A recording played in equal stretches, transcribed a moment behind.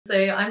So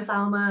I'm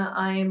Salma.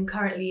 I'm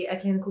currently a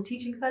clinical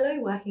teaching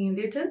fellow working in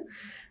Luton,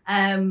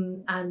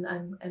 and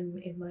I'm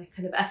in my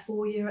kind of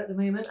F4 year at the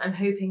moment. I'm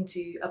hoping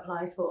to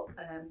apply for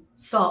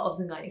start obs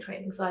and gynae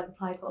training. So I've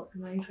applied for obs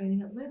and gynae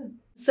training at the moment.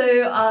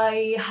 So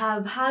I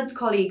have had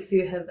colleagues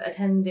who have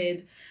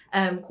attended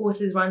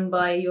courses run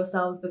by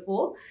yourselves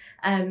before,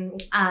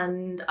 and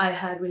I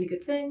heard really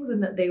good things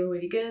and that they were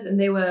really good, and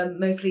they were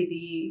mostly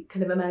the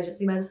kind of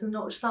emergency medicine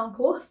ultrasound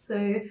course.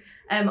 So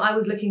I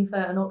was looking for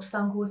an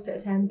ultrasound course to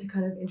attend to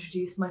kind of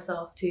introduce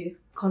myself to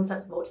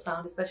concepts of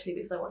ultrasound, especially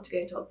because I want to go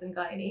into obs and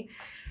gynae.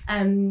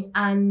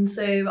 And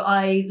so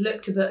I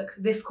looked to book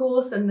this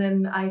course, and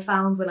then I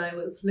found when I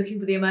was looking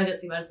for the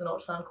emergency medicine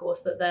ultrasound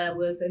course that there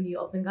was a new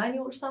obs and gynae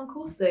ultrasound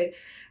course. So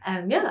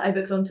yeah, I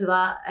booked onto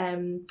that,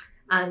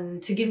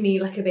 and to give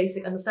me like a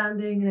basic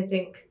understanding. And I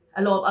think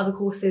a lot of other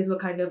courses were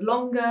kind of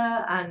longer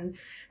and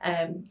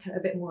kind of a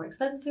bit more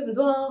expensive as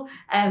well.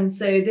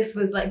 So this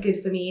was like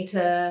good for me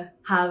to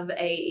have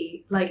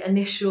a like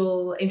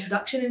initial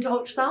introduction into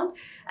ultrasound,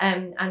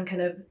 and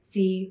kind of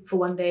see for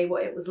one day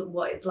what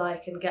it's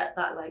like, and get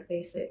that like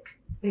basic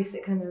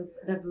kind of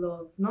level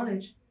of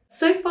knowledge.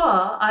 So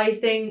far, I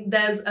think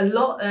there's a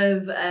lot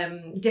of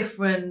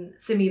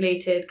different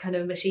simulated kind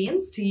of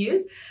machines to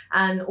use,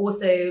 and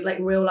also like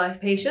real life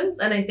patients.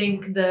 And I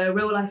think the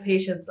real life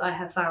patients I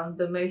have found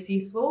the most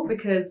useful,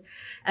 because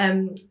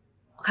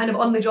kind of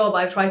on the job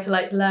I've tried to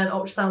like learn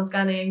ultrasound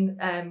scanning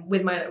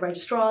with my like,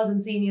 registrars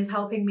and seniors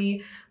helping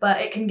me, but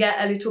it can get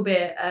a little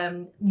bit,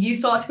 you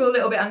start to feel a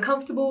little bit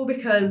uncomfortable,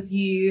 because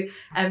you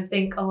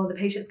think, oh, the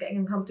patient's getting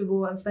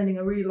uncomfortable, I'm spending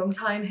a really long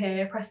time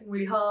here pressing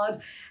really hard.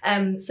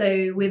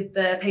 So with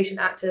the patient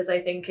actors, I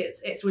think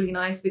it's really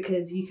nice,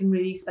 because you can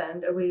really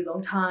spend a really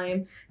long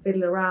time,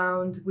 fiddle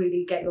around,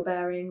 really get your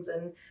bearings,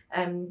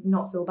 and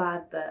not feel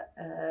bad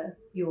that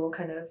you're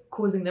kind of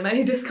causing them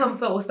any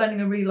discomfort or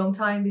spending a really long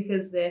time,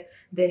 because they're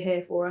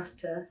here for us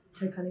to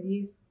kind of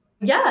use.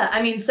 Yeah,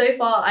 I mean, so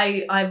far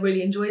I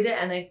really enjoyed it,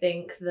 and I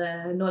think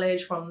the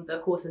knowledge from the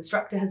course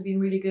instructor has been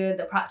really good.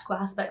 The practical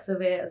aspects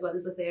of it as well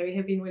as the theory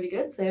have been really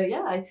good. So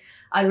yeah,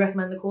 I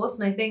recommend the course.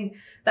 And I think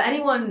for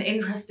anyone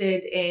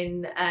interested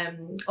in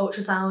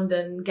ultrasound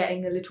and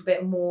getting a little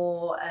bit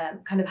more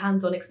kind of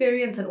hands-on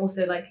experience, and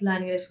also like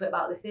learning a little bit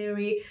about the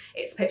theory,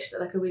 it's pitched at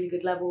like a really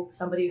good level for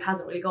somebody who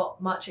hasn't really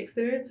got much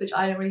experience, which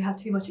I don't really have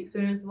too much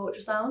experience of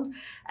ultrasound.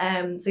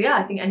 So yeah,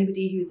 I think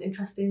anybody who's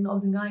interested in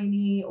obs and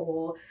gynae,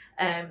 or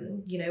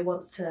you know,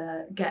 wants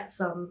to get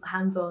some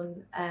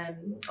hands-on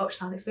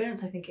ultrasound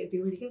experience, I think it'd be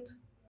really good.